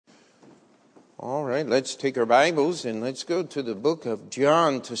All right, let's take our Bibles and let's go to the book of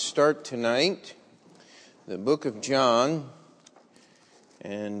John to start tonight. The book of John.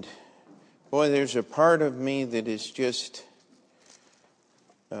 And boy, there's a part of me that is just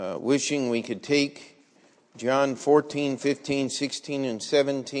wishing we could take John 14, 15, 16, and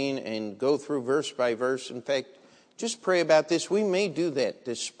 17 and go through verse by verse. In fact, just pray about this. We may do that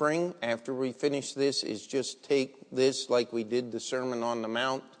this spring after we finish this, is just take this like we did the Sermon on the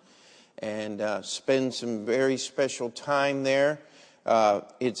Mount and spend some very special time there.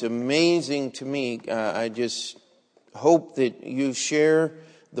 It's amazing to me. I just hope that you share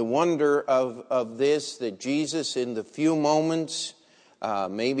the wonder of this, that Jesus, in the few moments,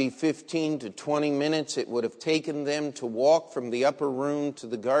 maybe 15 to 20 minutes it would have taken them to walk from the upper room to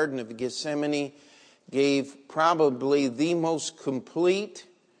the Garden of Gethsemane, gave probably the most complete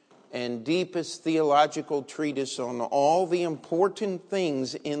and deepest theological treatise on all the important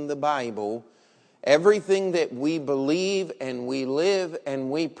things in the Bible. Everything that we believe and we live and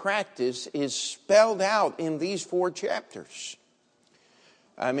we practice is spelled out in these 4 chapters.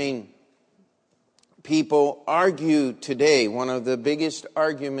 I mean, people argue today, one of the biggest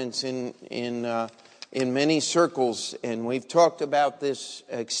arguments in many circles, and we've talked about this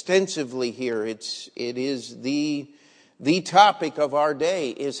extensively here. It is the topic of our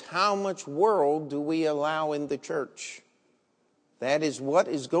day, is how much world do we allow in the church? That is what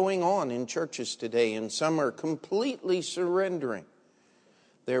is going on in churches today, and some are completely surrendering.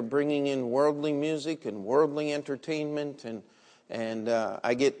 They're bringing in worldly music and worldly entertainment, and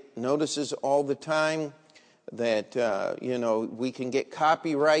I get notices all the time that, we can get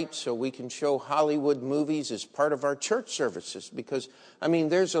copyright so we can show Hollywood movies as part of our church services. Because,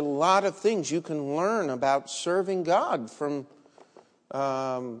 there's a lot of things you can learn about serving God from,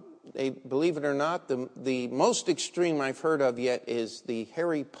 believe it or not, the most extreme I've heard of yet is the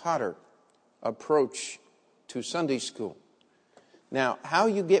Harry Potter approach to Sunday school. Now, how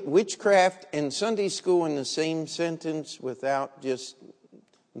you get witchcraft and Sunday school in the same sentence without just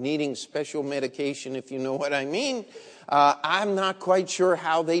needing special medication, if you know what I mean, I'm not quite sure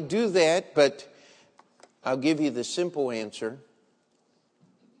how they do that, but I'll give you the simple answer.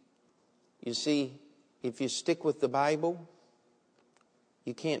 You see, if you stick with the Bible,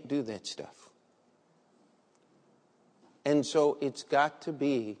 you can't do that stuff. And so it's got to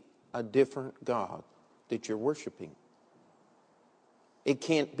be a different God that you're worshiping. It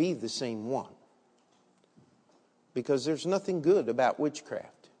can't be the same one. Because there's nothing good about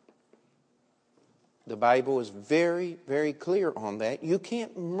witchcraft. The Bible is very, very clear on that. You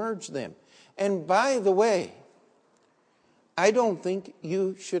can't merge them. And by the way, I don't think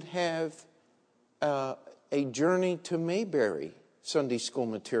you should have a Journey to Mayberry Sunday school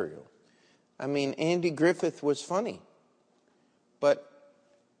material. Andy Griffith was funny. But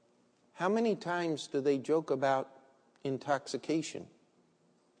how many times do they joke about intoxication?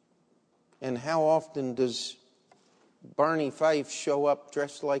 And how often does Barney Fife show up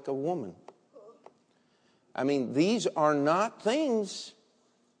dressed like a woman? These are not things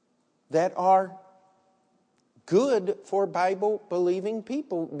that are good for Bible-believing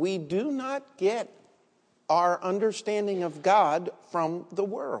people. We do not get our understanding of God from the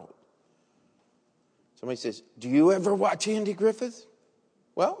world. Somebody says, do you ever watch Andy Griffith?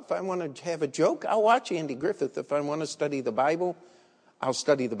 Well, if I want to have a joke, I'll watch Andy Griffith. If I want to study the Bible, I'll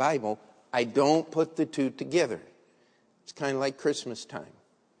study the Bible. I don't put the two together. It's kind of like Christmas time.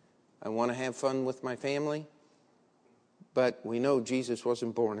 I want to have fun with my family, but we know Jesus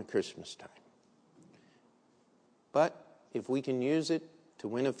wasn't born at Christmas time. But if we can use it to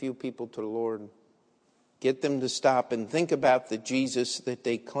win a few people to the Lord, get them to stop and think about the Jesus that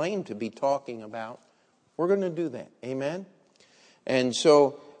they claim to be talking about, we're going to do that. Amen? And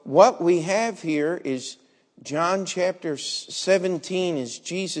so what we have here is John chapter 17 is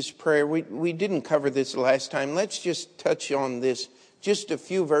Jesus' prayer. We didn't cover this last time. Let's just touch on this, just a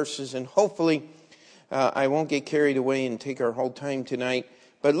few verses, and hopefully I won't get carried away and take our whole time tonight.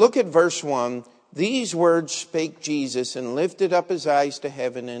 But look at verse 1. These words spake Jesus and lifted up his eyes to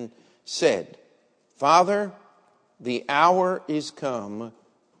heaven and said, Father, the hour is come.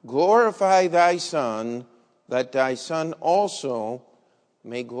 Glorify thy Son, that thy Son also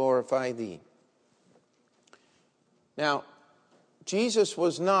may glorify thee. Now, Jesus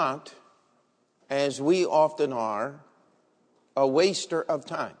was not, as we often are, a waster of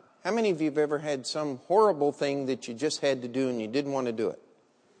time. How many of you have ever had some horrible thing that you just had to do and you didn't want to do it?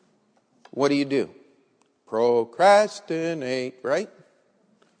 What do? Procrastinate, right?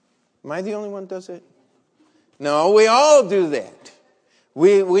 Am I the only one that does it? No, we all do that.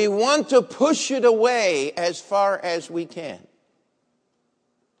 We want to push it away as far as we can.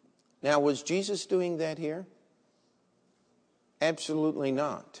 Now, was Jesus doing that here? Absolutely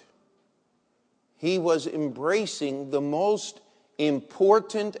not. He was embracing the most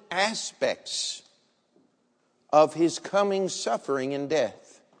important aspects of his coming suffering and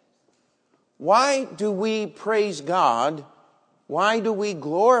death. Why do we praise God? Why do we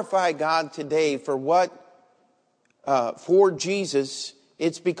glorify God today for Jesus?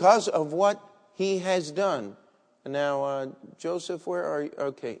 It's because of what he has done. Now, Joseph, where are you?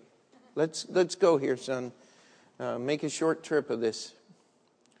 Okay, let's go here, son. Make a short trip of this.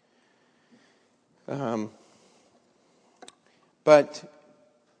 But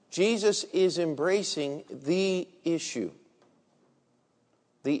Jesus is embracing the issue.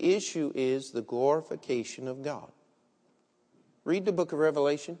 The issue is the glorification of God. Read the book of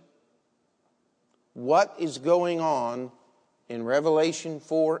Revelation. What is going on in Revelation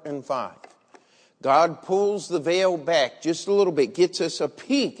 4 and 5? God pulls the veil back just a little bit, gets us a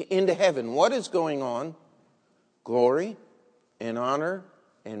peek into heaven. What is going on? Glory and honor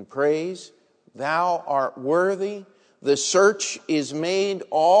and praise. Thou art worthy. The search is made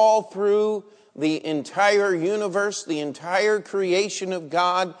all through the entire universe, the entire creation of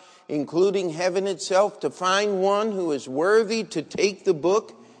God, including heaven itself, to find one who is worthy to take the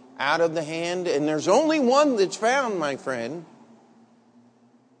book out of the hand. And there's only one that's found, my friend.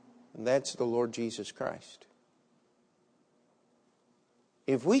 And that's the Lord Jesus Christ.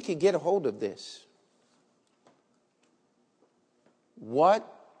 If we could get a hold of this, what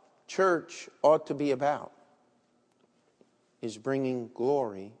church ought to be about is bringing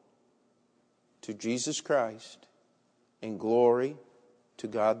glory to Jesus Christ and glory to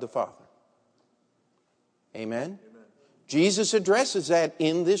God the Father. Amen? Jesus addresses that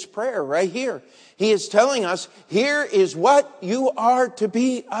in this prayer right here. He is telling us, here is what you are to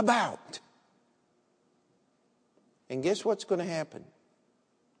be about. And guess what's going to happen?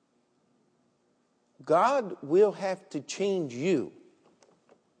 God will have to change you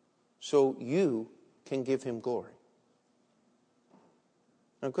so you can give him glory.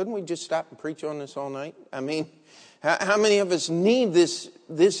 Now, couldn't we just stop and preach on this all night? I mean, how many of us need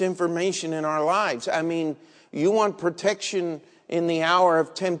this information in our lives? I mean, you want protection in the hour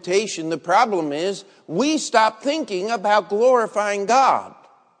of temptation. The problem is we stop thinking about glorifying God.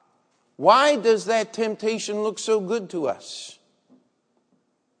 Why does that temptation look so good to us?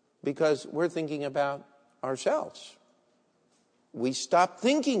 Because we're thinking about ourselves. We stop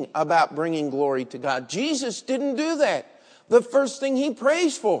thinking about bringing glory to God. Jesus didn't do that. The first thing he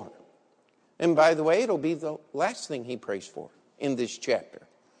prays for. And by the way, it'll be the last thing he prays for in this chapter.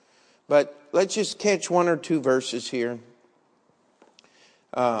 But let's just catch one or two verses here.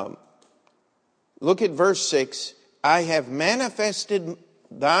 Look at verse 6. I have manifested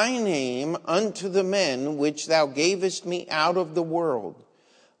thy name unto the men which thou gavest me out of the world.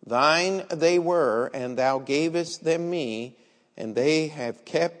 Thine they were, and thou gavest them me, and they have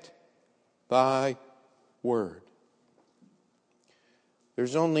kept thy word.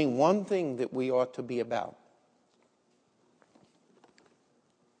 There's only one thing that we ought to be about.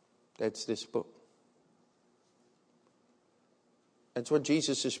 That's this book. That's what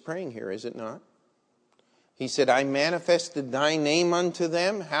Jesus is praying here, is it not? He said, I manifested thy name unto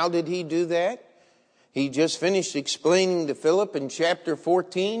them. How did he do that? He just finished explaining to Philip in chapter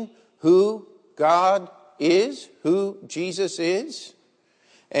 14 who God is, who Jesus is.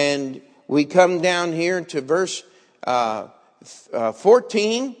 And we come down here to verse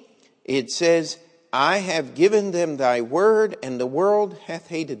 14. It says, I have given them thy word, and the world hath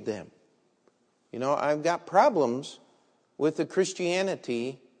hated them. You know, I've got problems with the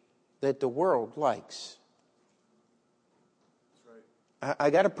Christianity that the world likes. I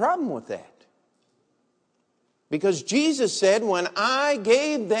got a problem with that. Because Jesus said, when I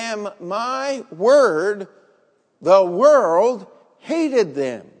gave them my word, the world hated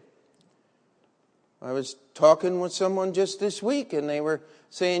them. I was talking with someone just this week, and they were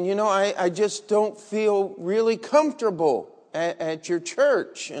saying, you know, I just don't feel really comfortable at your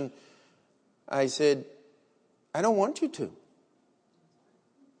church. And I said, I don't want you to.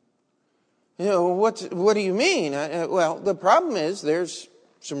 You know, what do you mean? Well, the problem is there's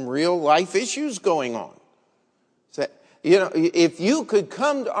some real life issues going on. So, you know, if you could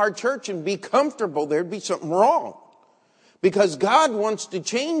come to our church and be comfortable, there'd be something wrong. Because God wants to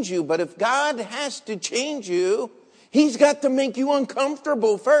change you, but if God has to change you, he's got to make you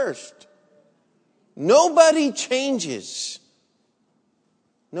uncomfortable first. Nobody changes.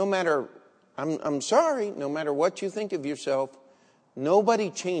 No matter, I'm sorry, no matter what you think of yourself,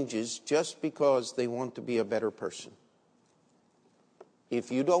 nobody changes just because they want to be a better person.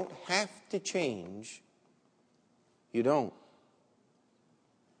 If you don't have to change, you don't.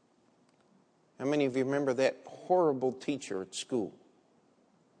 How many of you remember that horrible teacher at school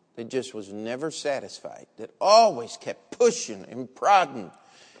that just was never satisfied, that always kept pushing and prodding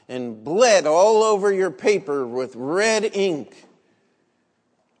and bled all over your paper with red ink?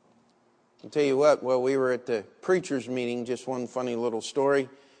 I'll tell you what, while we were at the preacher's meeting, just one funny little story.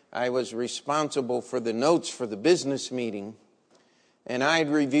 I was responsible for the notes for the business meeting, and I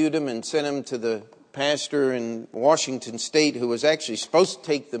had reviewed them and sent them to the pastor in Washington State who was actually supposed to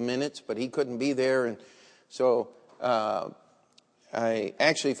take the minutes, but he couldn't be there. And so I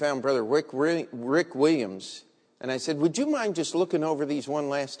actually found Brother Rick Williams, and I said, would you mind just looking over these one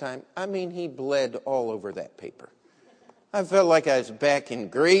last time? I mean, he bled all over that paper. I felt like I was back in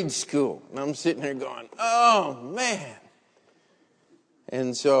grade school, and I'm sitting there going, oh, man.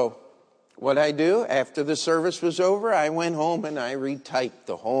 And so what I do, after the service was over, I went home and I retyped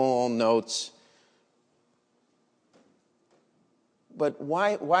the whole notes. But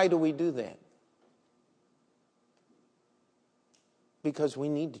why do we do that? Because we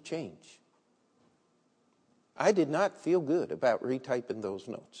need to change. I did not feel good about retyping those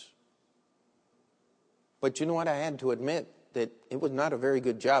notes. But you know what? I had to admit that it was not a very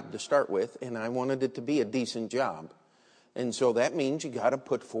good job to start with, and I wanted it to be a decent job. And so that means you got to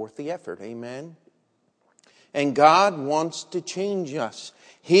put forth the effort. Amen? And God wants to change us.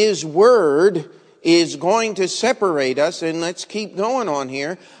 His Word is going to separate us. And let's keep going on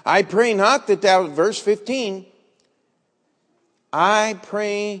here. I pray not that thou, verse 15, I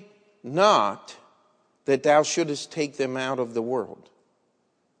pray not that thou shouldest take them out of the world,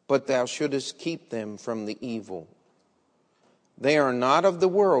 but thou shouldest keep them from the evil. They are not of the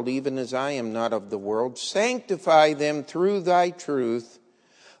world, even as I am not of the world. Sanctify them through thy truth.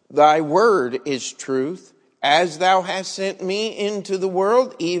 Thy word is truth. As thou hast sent me into the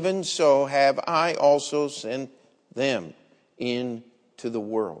world, even so have I also sent them into the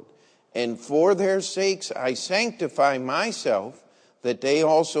world. And for their sakes I sanctify myself, that they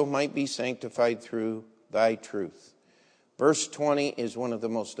also might be sanctified through thy truth. Verse 20 is one of the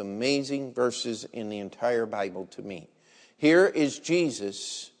most amazing verses in the entire Bible to me. Here is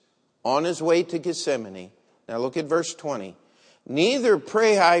Jesus on his way to Gethsemane. Now look at verse 20. Neither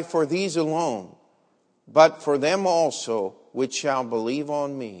pray I for these alone, but for them also which shall believe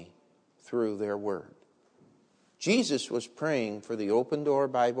on me through their word. Jesus was praying for the Open Door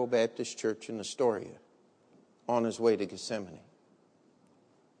Bible Baptist Church in Astoria on his way to Gethsemane.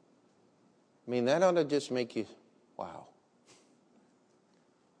 I mean, that ought to just make you, wow.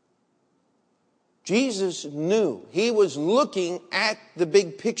 Jesus knew. He was looking at the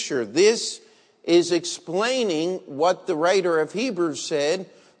big picture. This is explaining what the writer of Hebrews said,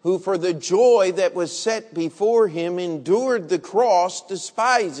 who for the joy that was set before him endured the cross,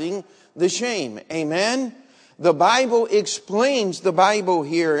 despising the shame. Amen? The Bible explains the Bible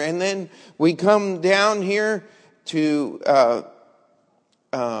here. And then we come down here to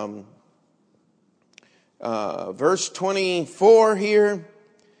verse 24 here.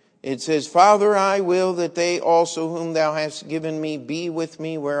 It says, Father, I will that they also whom thou hast given me be with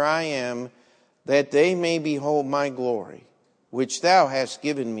me where I am, that they may behold my glory, which thou hast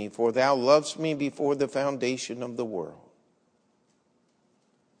given me, for thou lovest me before the foundation of the world.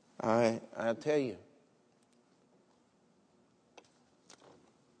 I tell you,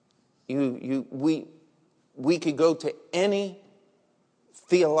 we could go to any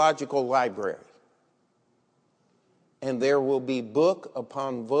theological library, and there will be book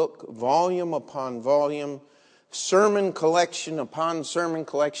upon book, volume upon volume, sermon collection upon sermon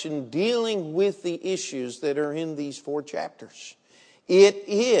collection dealing with the issues that are in these 4 chapters. It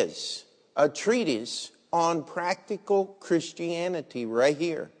is a treatise on practical Christianity right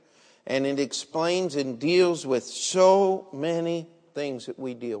here. And it explains and deals with so many things that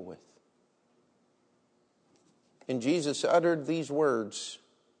we deal with. And Jesus uttered these words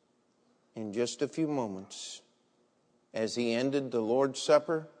in just a few moments as he ended the Lord's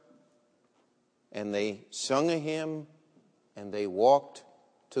Supper, and they sung a hymn, and they walked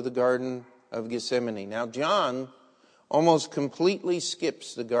to the Garden of Gethsemane. Now, John almost completely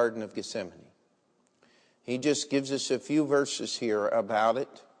skips the Garden of Gethsemane. He just gives us a few verses here about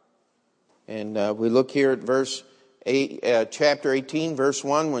it. And we look here at chapter 18, verse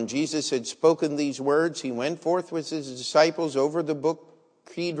 1. When Jesus had spoken these words, he went forth with his disciples over the brook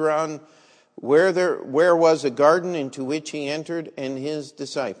Kidron, where was a garden into which he entered and his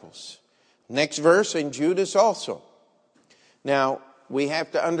disciples. Next verse, and Judas also. Now, we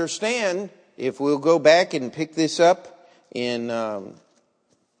have to understand, if we'll go back and pick this up in the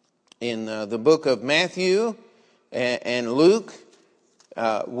book of Matthew and Luke,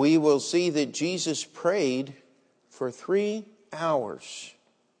 we will see that Jesus prayed for 3 hours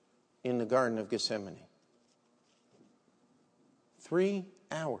in the Garden of Gethsemane. 3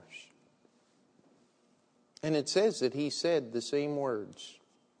 hours. And it says that he said the same words.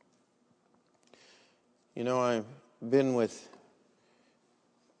 You know, I've been with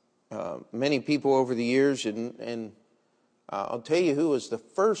many people over the years, and I'll tell you who was the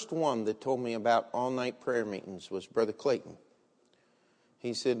first one that told me about all-night prayer meetings was Brother Clayton.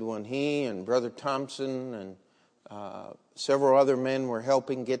 He said when he and Brother Thompson and several other men were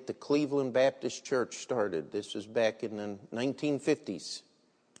helping get the Cleveland Baptist Church started, this was back in the 1950s,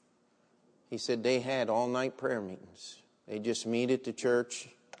 he said they had all-night prayer meetings. They'd just meet at the church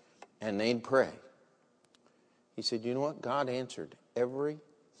and they'd pray. He said, you know what? God answered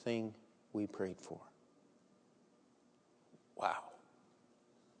everything we prayed for. Wow.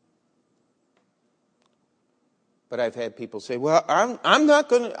 But I've had people say, well, I'm not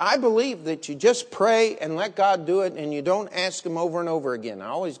going to, I believe that you just pray and let God do it and you don't ask Him over and over again. I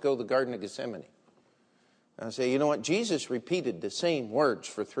always go to the Garden of Gethsemane. I say, you know what? Jesus repeated the same words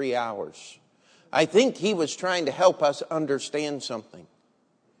for 3 hours. I think He was trying to help us understand something.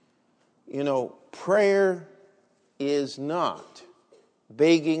 You know, prayer is not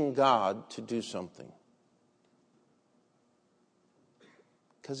begging God to do something.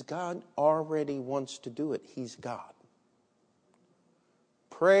 Because God already wants to do it. He's God.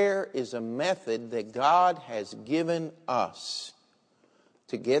 Prayer is a method that God has given us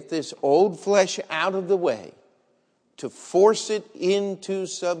to get this old flesh out of the way, to force it into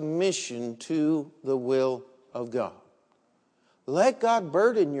submission to the will of God. Let God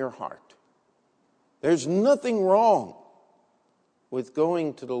burden your heart. There's nothing wrong with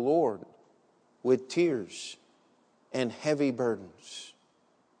going to the Lord with tears and heavy burdens.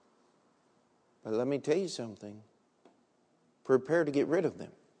 But let me tell you something. Prepare to get rid of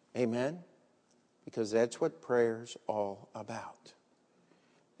them. Amen? Because that's what prayer's all about.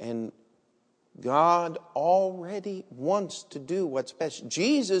 And God already wants to do what's best.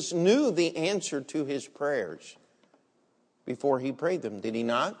 Jesus knew the answer to His prayers before He prayed them, did He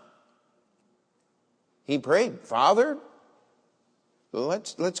not? He prayed, Father,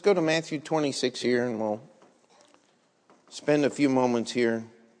 let's go to Matthew 26 here and we'll spend a few moments here.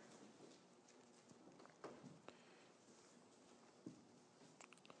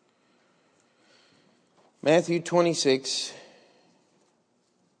 Matthew 26,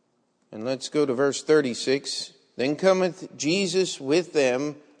 and let's go to verse 36. Then cometh Jesus with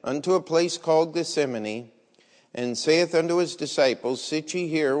them unto a place called Gethsemane, and saith unto His disciples, Sit ye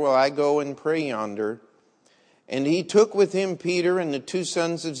here while I go and pray yonder. And He took with Him Peter and the 2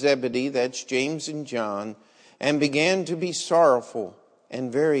 sons of Zebedee, that's James and John, and began to be sorrowful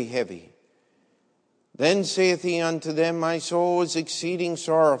and very heavy. Then saith He unto them, My soul is exceeding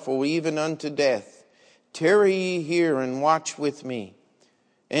sorrowful, even unto death. Tarry ye here and watch with me.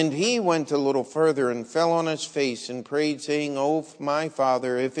 And He went a little further and fell on His face and prayed, saying, O my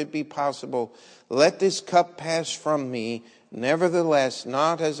Father, if it be possible, let this cup pass from me. Nevertheless,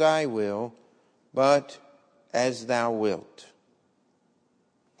 not as I will, but as Thou wilt.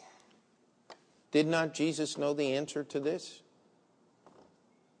 Did not Jesus know the answer to this?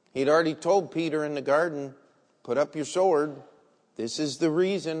 He'd already told Peter in the garden, put up your sword. This is the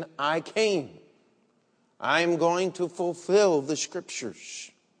reason I came. I'm going to fulfill the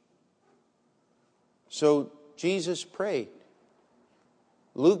Scriptures. So Jesus prayed.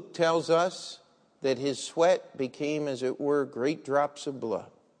 Luke tells us that His sweat became, as it were, great drops of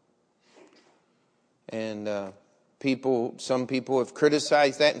blood. And some people have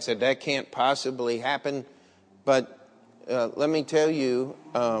criticized that and said that can't possibly happen. But let me tell you,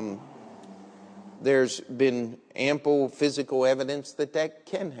 there's been ample physical evidence that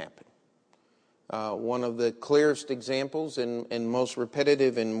can happen. One of the clearest examples and most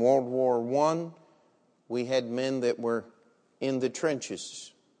repetitive in World War I, we had men that were in the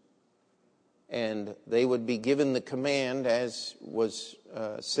trenches. And they would be given the command, as was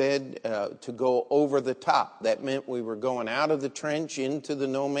said, to go over the top. That meant we were going out of the trench into the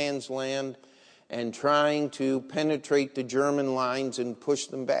no man's land and trying to penetrate the German lines and push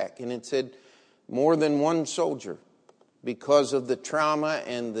them back. And it said more than one soldier, because of the trauma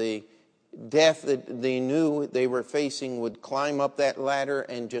and the death that they knew they were facing, would climb up that ladder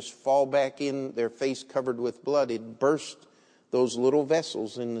and just fall back in, their face covered with blood. It burst those little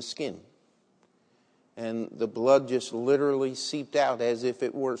vessels in the skin. And the blood just literally seeped out as if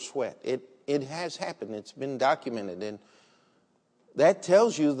it were sweat. It has happened. It's been documented. And that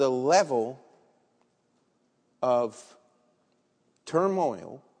tells you the level of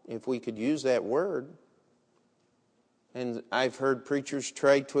turmoil, if we could use that word. And I've heard preachers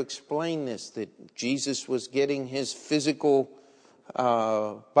try to explain this, that Jesus was getting His physical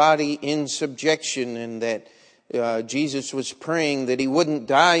body in subjection, and that Jesus was praying that he wouldn't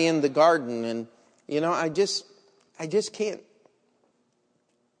die in the garden. And, I just can't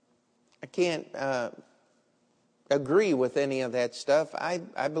agree with any of that stuff.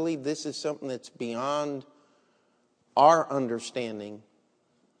 I believe this is something that's beyond our understanding.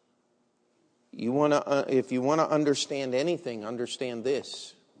 If you want to understand anything, understand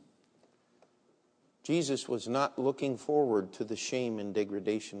this. Jesus was not looking forward to the shame and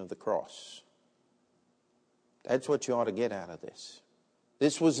degradation of the cross. That's what you ought to get out of this.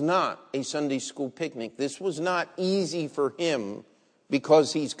 This was not a Sunday school picnic. This was not easy for him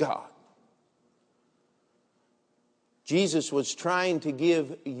because he's God. Jesus was trying to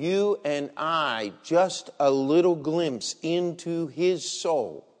give you and I just a little glimpse into his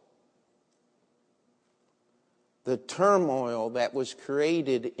soul. The turmoil that was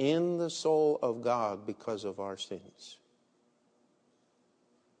created in the soul of God because of our sins.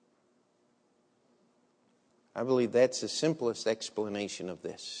 I believe that's the simplest explanation of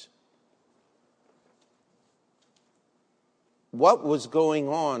this. What was going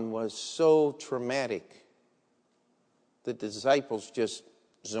on was so traumatic that the disciples just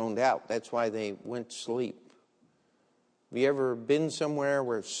zoned out. That's why they went to sleep. Have you ever been somewhere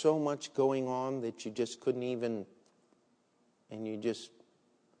where so much going on that you just couldn't even, and you just,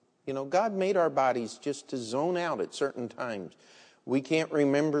 God made our bodies just to zone out at certain times. We can't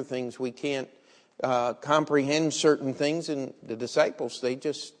remember things. We can't comprehend certain things. And the disciples, they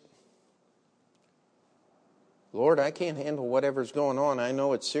just, Lord, I can't handle whatever's going on. I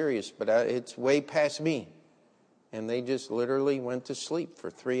know it's serious, but it's way past me. And they just literally went to sleep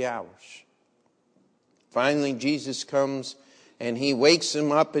for 3 hours. Finally, Jesus comes and he wakes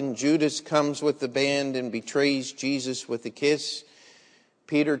them up, and Judas comes with the band and betrays Jesus with a kiss.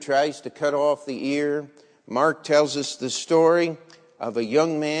 Peter tries to cut off the ear. Mark tells us the story of a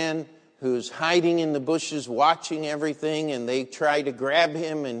young man who's hiding in the bushes watching everything, and they try to grab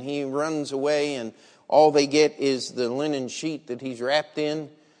him and he runs away, and all they get is the linen sheet that he's wrapped in.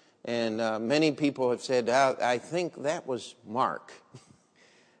 And many people have said, I think that was Mark.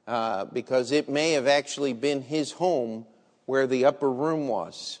 Because it may have actually been his home where the upper room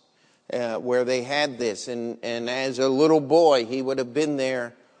was, where they had this. And as a little boy, he would have been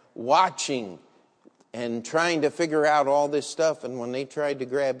there watching and trying to figure out all this stuff. And when they tried to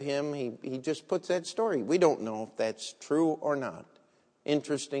grab him, he just puts that story. We don't know if that's true or not.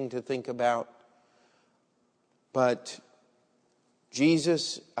 Interesting to think about. But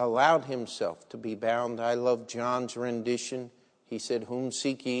Jesus allowed himself to be bound. I love John's rendition. He said, "Whom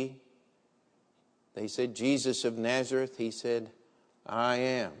seek ye?" They said, "Jesus of Nazareth." He said, "I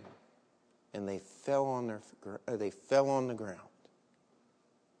am." And they fell on the ground.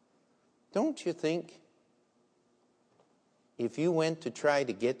 Don't you think if you went to try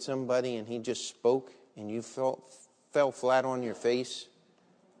to get somebody and he just spoke and you fell flat on your face,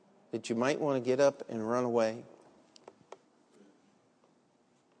 that you might want to get up and run away?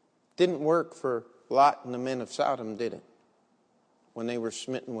 Didn't work for Lot and the men of Sodom, did it? When they were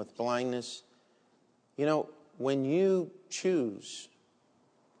smitten with blindness. When you choose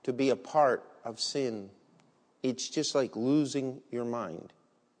to be a part of sin, it's just like losing your mind.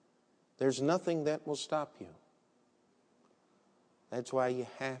 There's nothing that will stop you. That's why you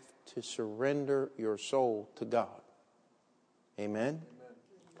have to surrender your soul to God. Amen?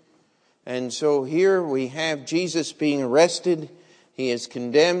 And so here we have Jesus being arrested. He is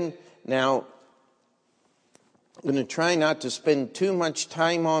condemned. Now, I'm going to try not to spend too much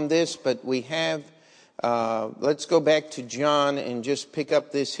time on this, but we have, let's go back to John and just pick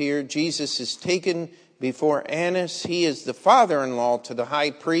up this here. Jesus is taken before Annas. He is the father-in-law to the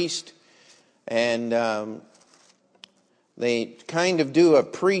high priest. And they kind of do a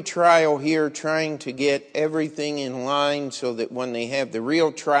pre-trial here, trying to get everything in line so that when they have the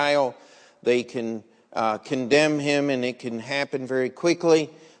real trial, they can condemn him and it can happen very quickly.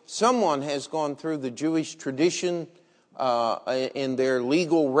 Someone has gone through the Jewish tradition in their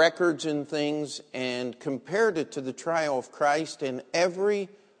legal records and things and compared it to the trial of Christ, and every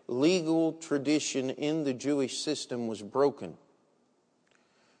legal tradition in the Jewish system was broken.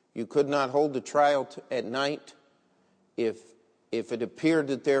 You could not hold the trial at night. If it appeared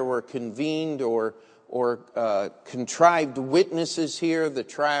that there were convened or contrived witnesses here, the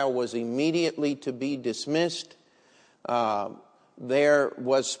trial was immediately to be dismissed. There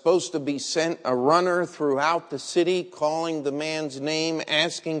was supposed to be sent a runner throughout the city calling the man's name,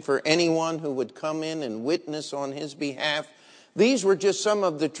 asking for anyone who would come in and witness on his behalf. These were just some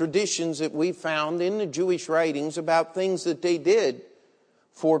of the traditions that we found in the Jewish writings about things that they did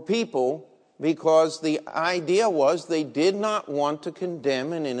for people because the idea was they did not want to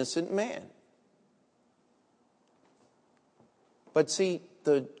condemn an innocent man. But see,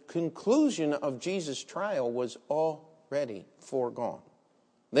 the conclusion of Jesus' trial was already foregone.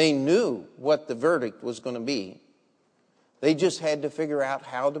 They knew what the verdict was going to be. They just had to figure out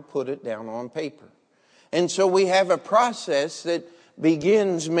how to put it down on paper. And so we have a process that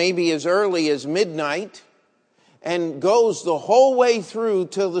begins maybe as early as midnight and goes the whole way through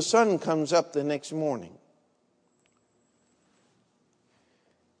till the sun comes up the next morning.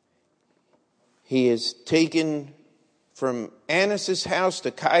 He is taken from Annas' house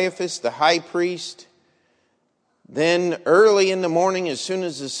to Caiaphas, the high priest. Then early in the morning, as soon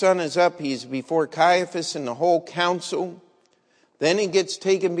as the sun is up, he's before Caiaphas and the whole council. Then he gets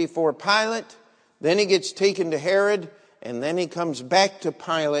taken before Pilate. Then he gets taken to Herod. And then he comes back to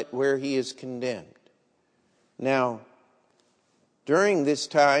Pilate where he is condemned. Now, during this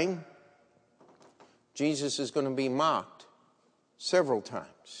time, Jesus is going to be mocked several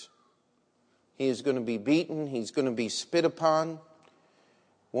times. He is going to be beaten. He's going to be spit upon.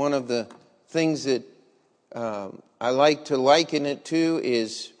 One of the things that I like to liken it to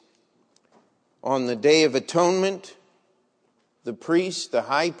is on the Day of Atonement, the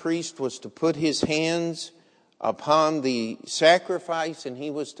high priest was to put his hands upon the sacrifice and he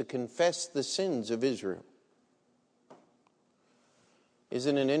was to confess the sins of Israel.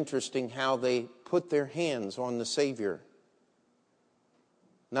 Isn't it interesting how they put their hands on the Savior?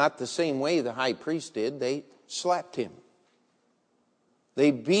 Not the same way the high priest did. They slapped him.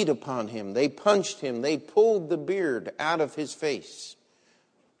 They beat upon him. They punched him. They pulled the beard out of his face.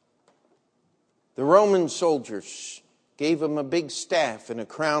 The Roman soldiers gave him a big staff and a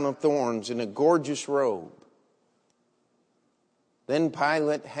crown of thorns and a gorgeous robe. Then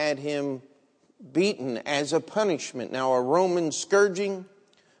Pilate had him beaten as a punishment. Now, a Roman scourging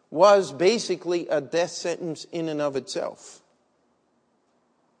was basically a death sentence in and of itself.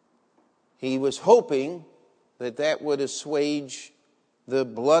 He was hoping that that would assuage the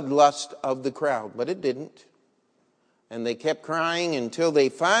bloodlust of the crowd, but it didn't. And they kept crying until they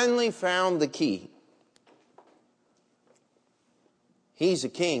finally found the key. He's a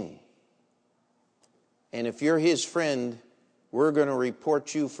king. And if you're his friend, we're going to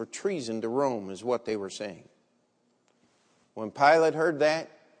report you for treason to Rome, is what they were saying. When Pilate heard that,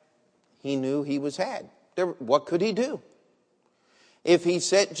 he knew he was had. What could he do? If he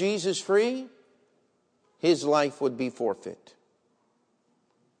set Jesus free, his life would be forfeit.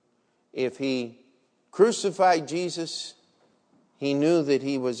 If he crucified Jesus, he knew that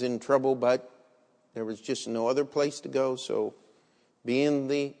he was in trouble, but there was just no other place to go. So, being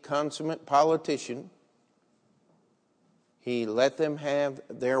the consummate politician, he let them have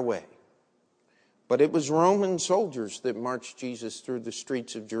their way. But it was Roman soldiers that marched Jesus through the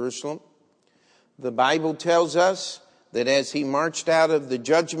streets of Jerusalem. The Bible tells us that as he marched out of the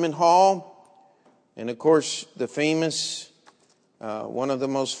judgment hall, and of course the famous, one of the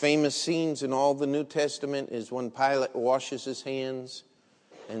most famous scenes in all the New Testament is when Pilate washes his hands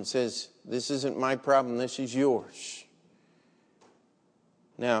and says, "This isn't my problem, this is yours."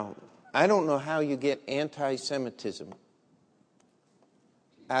 Now, I don't know how you get anti-Semitism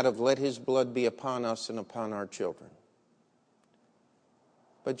out of "let his blood be upon us and upon our children."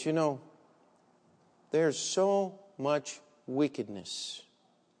 But you know, there's so much wickedness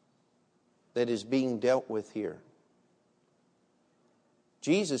that is being dealt with here.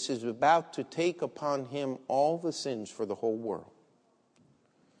 Jesus is about to take upon him all the sins for the whole world.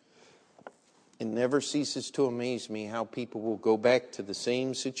 It never ceases to amaze me how people will go back to the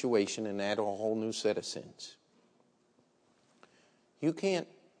same situation and add a whole new set of sins. You can't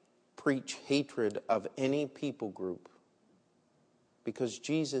preach hatred of any people group because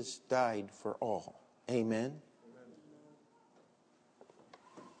Jesus died for all. Amen?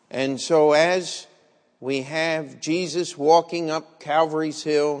 And so as we have Jesus walking up Calvary's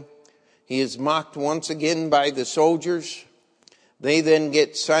Hill, he is mocked once again by the soldiers. They then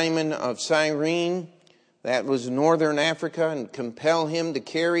get Simon of Cyrene, that was northern Africa, and compel him to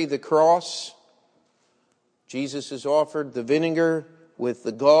carry the cross. Jesus is offered the vinegar with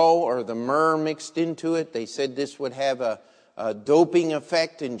the gall or the myrrh mixed into it. They said this would have a doping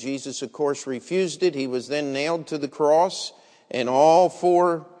effect, and Jesus, of course, refused it. He was then nailed to the cross, and all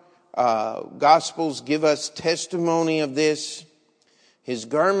four Gospels give us testimony of this. His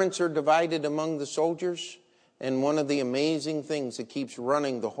garments are divided among the soldiers, and one of the amazing things that keeps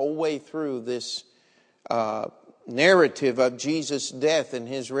running the whole way through this narrative of Jesus' death and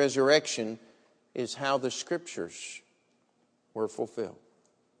his resurrection is how the Scriptures were fulfilled.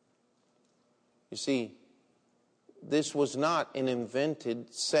 You see, this was not an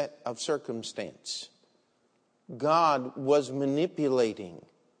invented set of circumstance. God was manipulating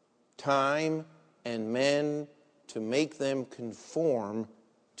time and men to make them conform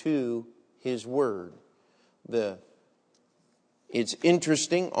to His Word. It's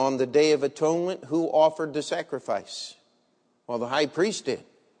interesting, on the Day of Atonement, who offered the sacrifice? Well, the high priest did.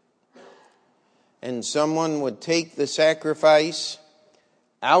 And someone would take the sacrifice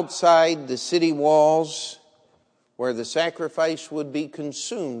outside the city walls, where the sacrifice would be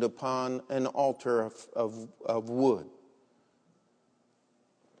consumed upon an altar of wood.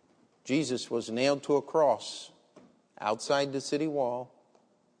 Jesus was nailed to a cross outside the city wall,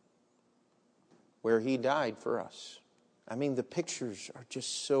 where He died for us. I mean, the pictures are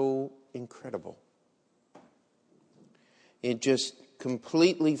just so incredible. It just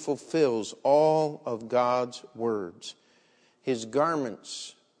completely fulfills all of God's words. His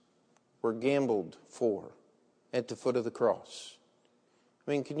garments were gambled for at the foot of the cross.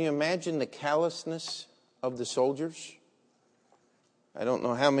 I mean, can you imagine the callousness of the soldiers? I don't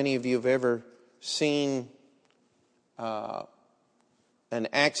know how many of you have ever seen an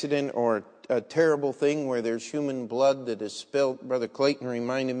accident or a terrible thing where there's human blood that is spilled. Brother Clayton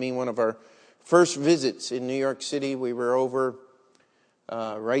reminded me, one of our first visits in New York City, we were over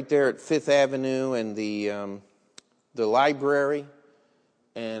right there at Fifth Avenue and the library,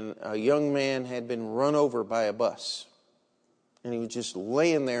 and a young man had been run over by a bus. And he was just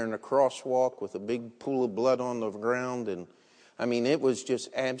laying there in a crosswalk with a big pool of blood on the ground. And I mean, it was just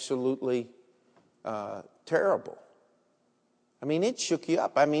absolutely terrible. I mean, it shook you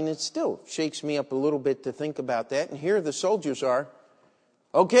up. I mean, it still shakes me up a little bit to think about that. And here the soldiers are.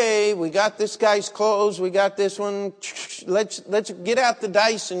 Okay, we got this guy's clothes. We got this one. Let's get out the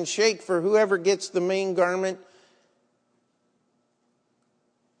dice and shake for whoever gets the main garment.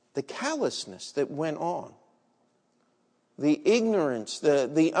 The callousness that went on. The ignorance,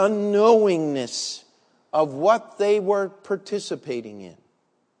 the unknowingness of what they were participating in.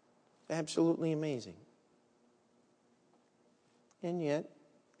 Absolutely amazing. And yet,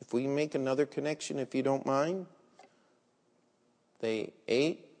 if we make another connection, if you don't mind, they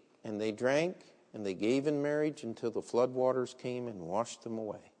ate and they drank and they gave in marriage until the floodwaters came and washed them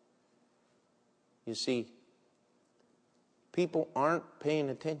away. You see, people aren't paying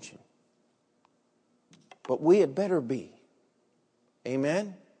attention. But we had better be.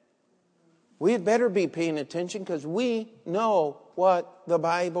 Amen? We had better be paying attention, because we know what the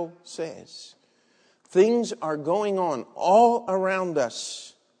Bible says. Things are going on all around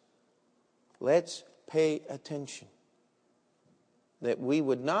us. Let's pay attention, that we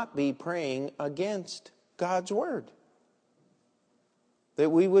would not be praying against God's Word. That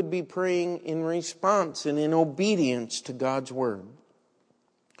we would be praying in response and in obedience to God's Word.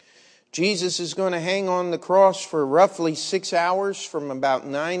 Jesus is going to hang on the cross for roughly 6 hours, from about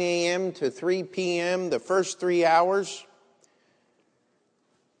 9 a.m. to 3 p.m., the first 3 hours.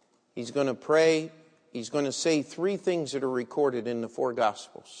 He's going to pray. He's going to say 3 things that are recorded in the 4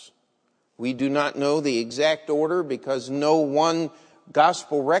 Gospels. We do not know the exact order, because no one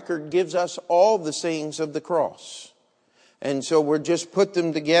gospel record gives us all the sayings of the cross. And so we're just put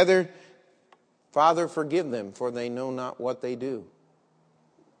them together. Father, forgive them, for they know not what they do.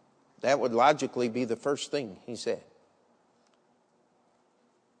 That would logically be the first thing he said.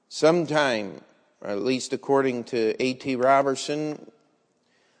 Sometime, or at least according to A.T. Robertson,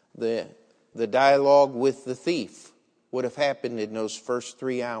 the dialogue with the thief would have happened in those first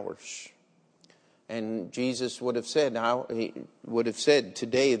 3 hours. And Jesus would have said,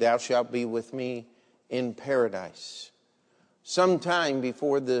 today thou shalt be with me in paradise. Sometime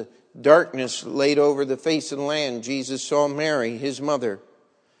before the darkness laid over the face of the land, Jesus saw Mary, his mother,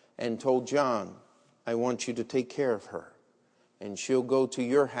 and told John, I want you to take care of her. And she'll go to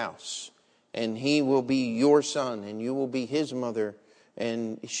your house. And he will be your son, and you will be his mother.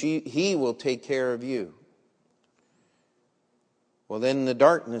 And he will take care of you. Well, then the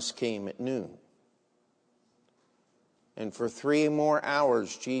darkness came at noon. And for 3 more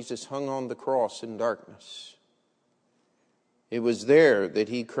hours, Jesus hung on the cross in darkness. It was there that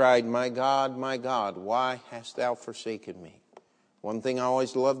he cried, my God, why hast thou forsaken me? One thing I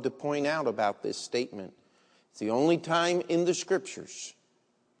always love to point out about this statement, it's the only time in the Scriptures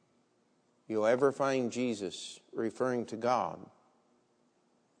you'll ever find Jesus referring to God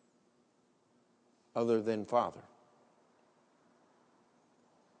other than Father.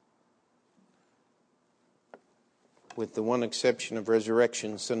 With the one exception of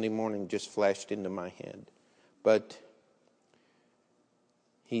resurrection, Sunday morning just flashed into my head. But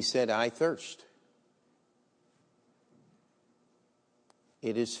he said, I thirst.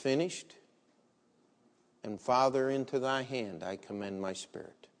 It is finished. And Father, into thy hand I commend my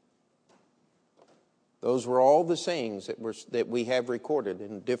spirit. Those were all the sayings that we have recorded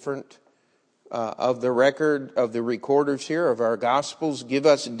in different of the record of the recorders here of our Gospels give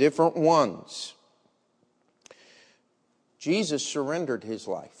us different ones. Jesus surrendered his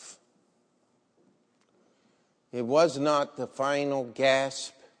life. It was not the final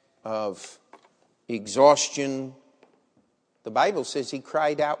gasp of exhaustion. The Bible says he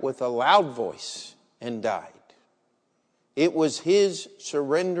cried out with a loud voice and died. It was his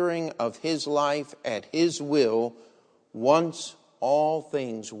surrendering of his life at his will once all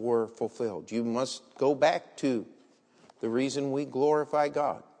things were fulfilled. You must go back to the reason we glorify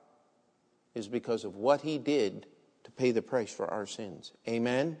God is because of what he did to pay the price for our sins.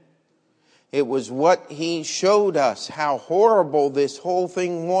 Amen? It was what he showed us, how horrible this whole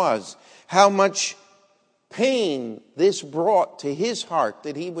thing was, how much pain this brought to his heart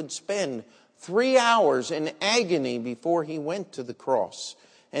that he would spend 3 hours in agony before he went to the cross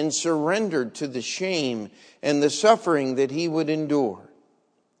and surrendered to the shame and the suffering that he would endure.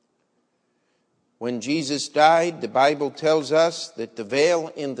 When Jesus died, the Bible tells us that the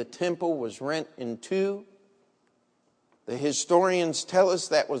veil in the temple was rent in two. The historians tell us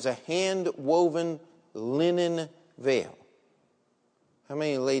that was a hand-woven linen veil. How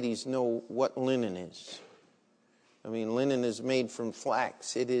many ladies know what linen is? I mean, linen is made from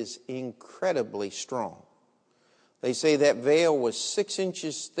flax. It is incredibly strong. They say that veil was 6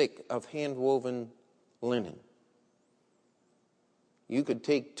 inches thick of hand-woven linen. You could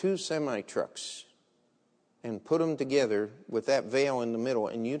take 2 semi-trucks and put them together with that veil in the middle,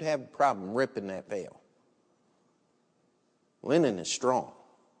 and you'd have a problem ripping that veil. Linen is strong.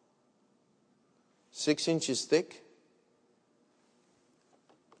 6 inches thick.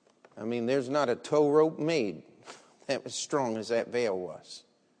 I mean, there's not a tow rope made that was strong as that veil was.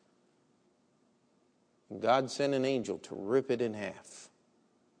 God sent an angel to rip it in half.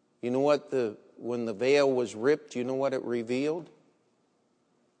 You know what? When the veil was ripped, you know what it revealed?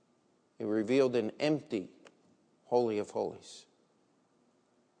 It revealed an empty Holy of Holies.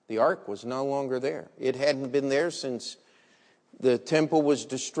 The ark was no longer there. It hadn't been there since the temple was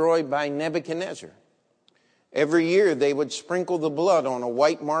destroyed by Nebuchadnezzar. Every year they would sprinkle the blood on a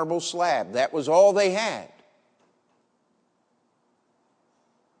white marble slab. That was all they had.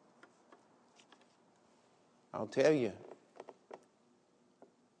 I'll tell you,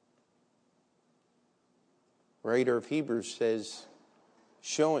 writer of Hebrews says,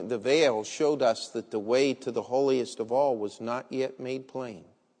 the veil showed us that the way to the holiest of all was not yet made plain.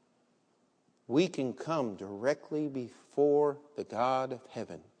 We can come directly before the God of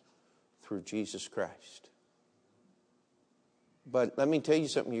heaven through Jesus Christ. But let me tell you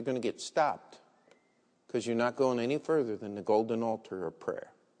something, you're going to get stopped because you're not going any further than the golden altar of prayer.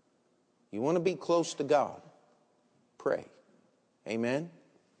 You want to be close to God, pray. Amen?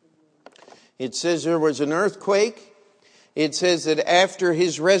 It says there was an earthquake. It says that after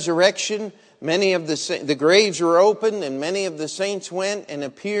his resurrection, many of the graves were opened and many of the saints went and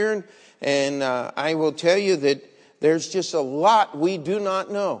appeared. And I will tell you that there's just a lot we do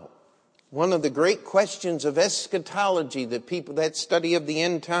not know. One of the great questions of eschatology that people that study of the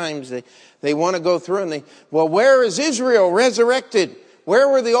end times, they want to go through and where is Israel resurrected? Where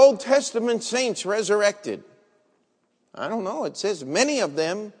were the Old Testament saints resurrected? I don't know. It says many of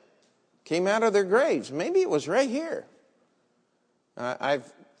them came out of their graves. Maybe it was right here. I've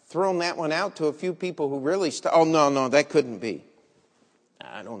thrown that one out to a few people who really no, that couldn't be.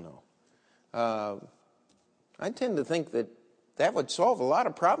 I don't know. I tend to think that would solve a lot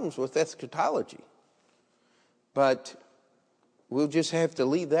of problems with eschatology. But we'll just have to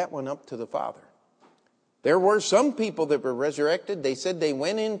leave that one up to the Father. There were some people that were resurrected. They said they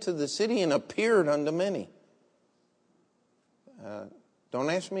went into the city and appeared unto many. Don't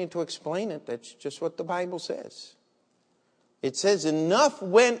ask me to explain it. That's just what the Bible says. It says enough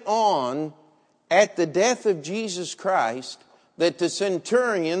went on at the death of Jesus Christ that the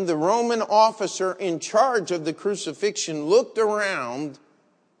centurion, the Roman officer in charge of the crucifixion, looked around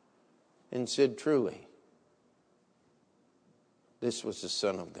and said, truly, this was the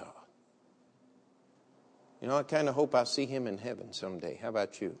Son of God. You know, I kind of hope I'll see him in heaven someday. How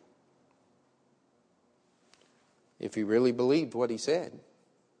about you? If he really believed what he said.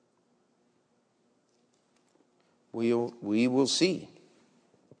 We will see.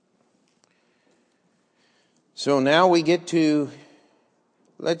 So now we get to,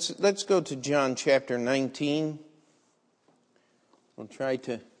 let's go to John chapter 19. We'll try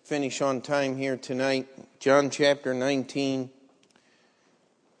to finish on time here tonight. John chapter 19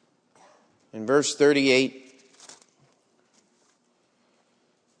 and verse 38.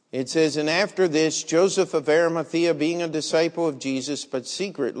 It says, and after this, Joseph of Arimathea, being a disciple of Jesus, but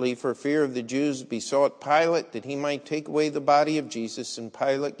secretly for fear of the Jews, besought Pilate that he might take away the body of Jesus, and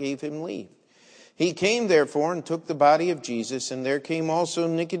Pilate gave him leave. He came therefore and took the body of Jesus, and there came also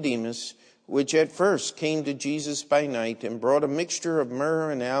Nicodemus, which at first came to Jesus by night, and brought a mixture of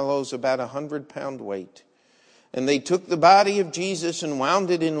myrrh and aloes, about 100 pound weight. And they took the body of Jesus and wound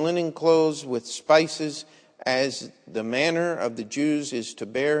it in linen clothes with spices, as the manner of the Jews is to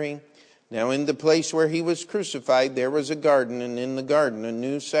bury. Now in the place where he was crucified there was a garden, and in the garden a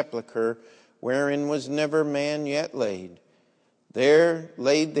new sepulchre, wherein was never man yet laid. There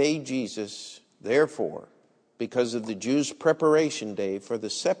laid they Jesus, therefore, because of the Jews' preparation day, for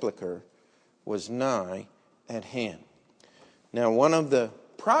the sepulchre was nigh at hand. Now one of the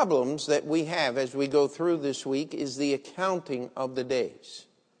problems that we have as we go through this week is the accounting of the days.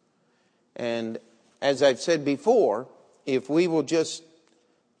 And as I've said before, if we will just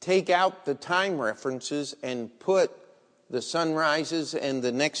take out the time references and put the sunrises and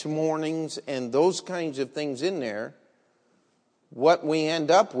the next mornings and those kinds of things in there, what we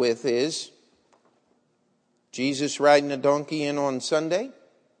end up with is Jesus riding a donkey in on Sunday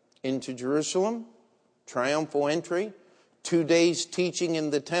into Jerusalem, triumphal entry, 2 days teaching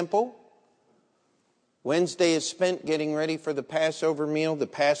in the temple. Wednesday is spent getting ready for the Passover meal. The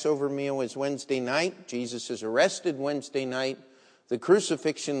Passover meal is Wednesday night. Jesus is arrested Wednesday night. The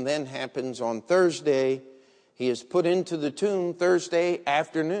crucifixion then happens on Thursday. He is put into the tomb Thursday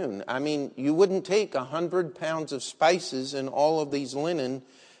afternoon. I mean, you wouldn't take 100 pounds of spices and all of these linen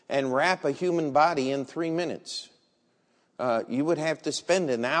and wrap a human body in 3 minutes. You would have to spend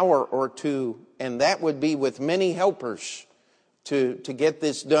an hour or two, and that would be with many helpers to get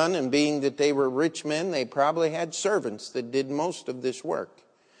this done. And being that they were rich men, they probably had servants that did most of this work.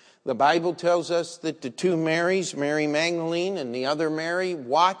 The Bible tells us that the two Marys, Mary Magdalene and the other Mary,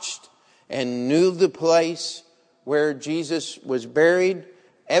 watched and knew the place where Jesus was buried.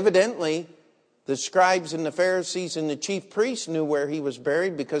 Evidently, the scribes and the Pharisees and the chief priests knew where he was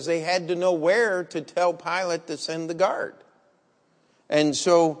buried, because they had to know where to tell Pilate to send the guard. And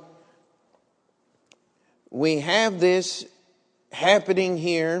so we have this happening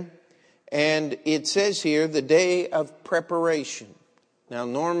here, and it says here the day of preparation. Now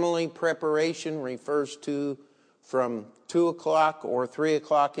normally preparation refers to from 2 o'clock or 3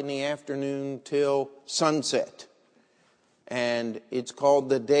 o'clock in the afternoon till sunset. And it's called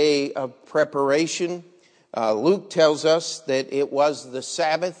the day of preparation. Luke tells us that it was the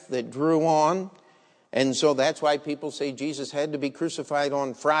Sabbath that drew on. And so that's why people say Jesus had to be crucified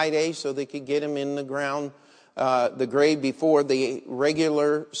on Friday so they could get him in the ground, the grave before the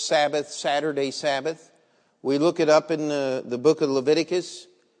regular Sabbath, Saturday Sabbath. We look it up in the book of Leviticus,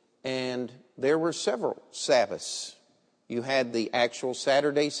 and there were several Sabbaths. You had the actual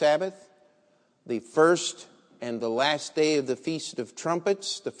Saturday Sabbath, the first and the last day of the Feast of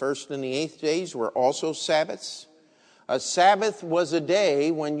Trumpets, the first and the 8th days were also Sabbaths. A Sabbath was a day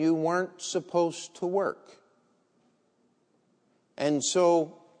when you weren't supposed to work. And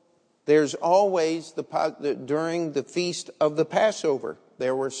so there's always, during the Feast of the Passover,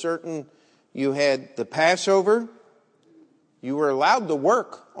 there were certain, you had the Passover. You were allowed to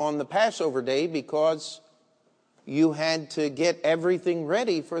work on the Passover day because you had to get everything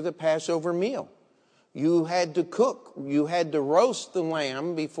ready for the Passover meal. You had to cook. You had to roast the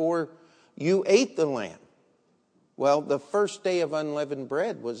lamb before you ate the lamb. Well, the first day of unleavened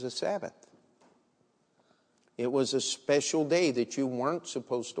bread was a Sabbath. It was a special day that you weren't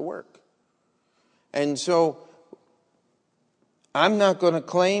supposed to work. And so I'm not going to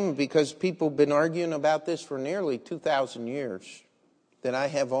claim, because people have been arguing about this for nearly 2,000 years, that I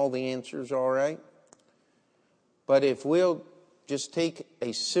have all the answers all right. But if we'll just take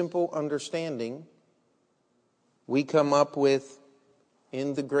a simple understanding, we come up with,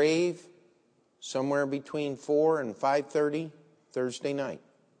 in the grave, somewhere between 4 and 5:30 Thursday night.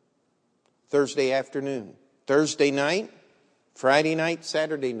 Thursday afternoon. Thursday night, Friday night,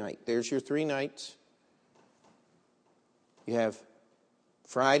 Saturday night. There's your 3 nights. You have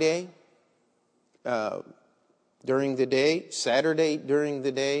Friday during the day, Saturday during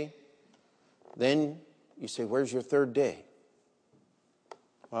the day. Then you say, where's your 3rd day?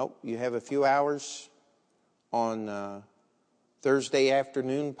 Well, you have a few hours on Thursday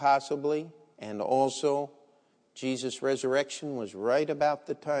afternoon possibly. And also, Jesus' resurrection was right about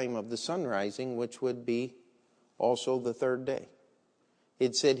the time of the sun rising, which would be also the 3rd day.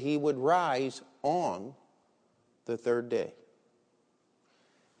 It said he would rise on the 3rd day.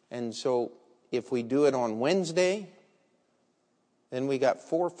 And so, if we do it on Wednesday, then we got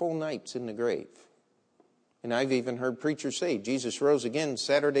 4 full nights in the grave. And I've even heard preachers say Jesus rose again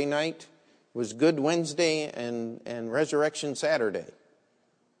Saturday night, was Good Wednesday, and Resurrection Saturday.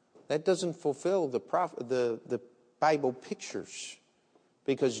 That doesn't fulfill the Bible pictures,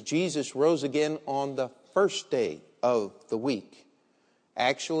 because Jesus rose again on the first day of the week.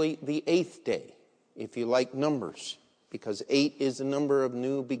 Actually, the 8th day, if you like numbers, because 8 is the number of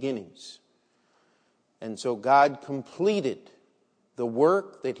new beginnings. And so God completed the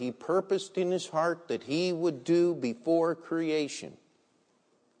work that He purposed in His heart that He would do before creation.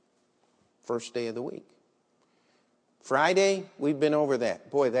 First day of the week. Friday, we've been over that.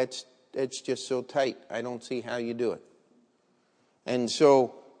 Boy, that's just so tight. I don't see how you do it. And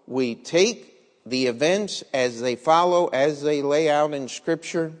so we take the events as they follow, as they lay out in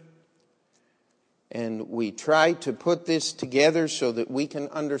Scripture, and we try to put this together so that we can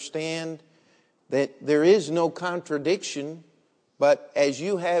understand that there is no contradiction, but as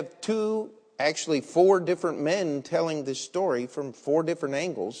you have four different men telling this story from 4 different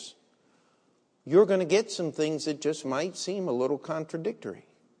angles, you're going to get some things that just might seem a little contradictory.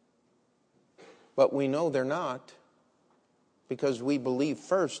 But we know they're not, because we believe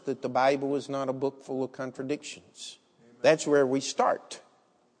first that the Bible is not a book full of contradictions. Amen. That's where we start.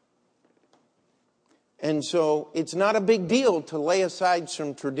 And so it's not a big deal to lay aside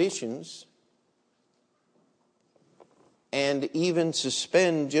some traditions and even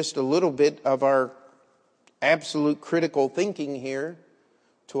suspend just a little bit of our absolute critical thinking here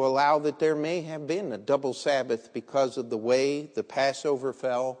to allow that there may have been a double Sabbath because of the way the Passover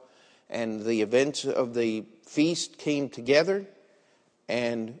fell and the events of the feast came together,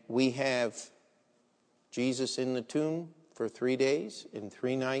 and we have Jesus in the tomb for 3 days and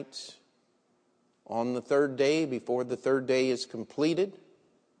 3 nights. On the 3rd day, before the 3rd day is completed,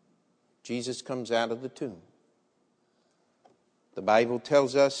 Jesus comes out of the tomb. The Bible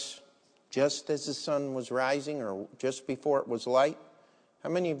tells us, just as the sun was rising, or just before it was light. How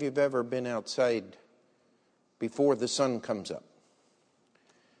many of you have ever been outside before the sun comes up?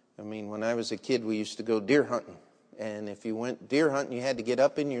 I mean, when I was a kid, we used to go deer hunting. And if you went deer hunting, you had to get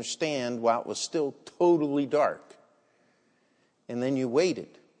up in your stand while it was still totally dark. And then you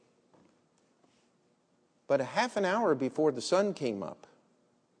waited. But a half an hour before the sun came up,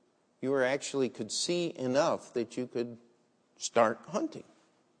 you actually could see enough that you could start hunting.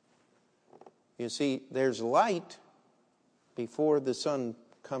 You see, there's light before the sun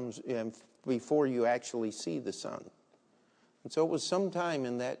comes, before you actually see the sun. And so it was sometime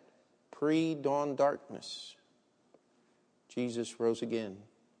in that pre-dawn darkness, Jesus rose again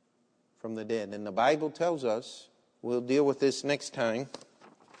from the dead. And the Bible tells us, we'll deal with this next time,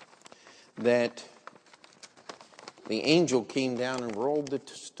 that the angel came down and rolled the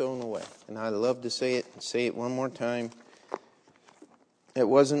stone away. And I love to say it one more time. It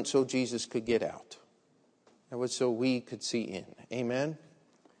wasn't so Jesus could get out. It was so we could see in. Amen?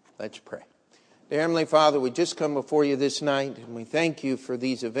 Let's pray. Dear Heavenly Father, we just come before you this night, and we thank you for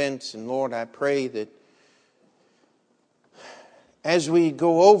these events. And Lord, I pray that as we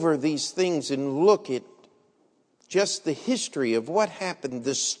go over these things and look at just the history of what happened,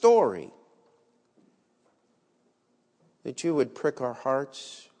 the story, that you would prick our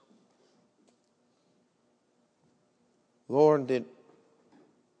hearts. Lord, that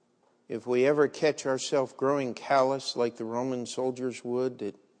if we ever catch ourselves growing callous like the Roman soldiers would,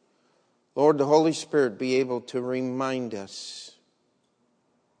 that, Lord, the Holy Spirit be able to remind us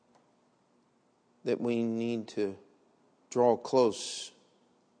that we need to draw close.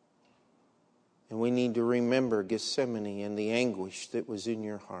 And we need to remember Gethsemane and the anguish that was in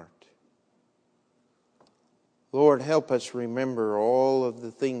your heart. Lord, help us remember all of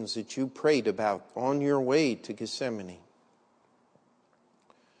the things that you prayed about on your way to Gethsemane.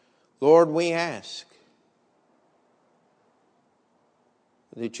 Lord, we ask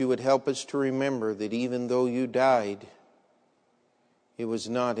that you would help us to remember that even though you died, it was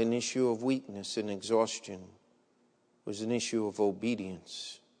not an issue of weakness and exhaustion. It was an issue of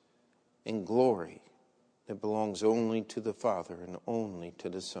obedience and glory that belongs only to the Father and only to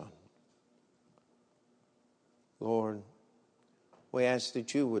the Son. Lord, we ask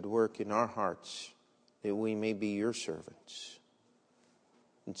that you would work in our hearts that we may be your servants.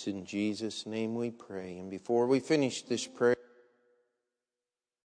 It's in Jesus' name we pray. And before we finish this prayer,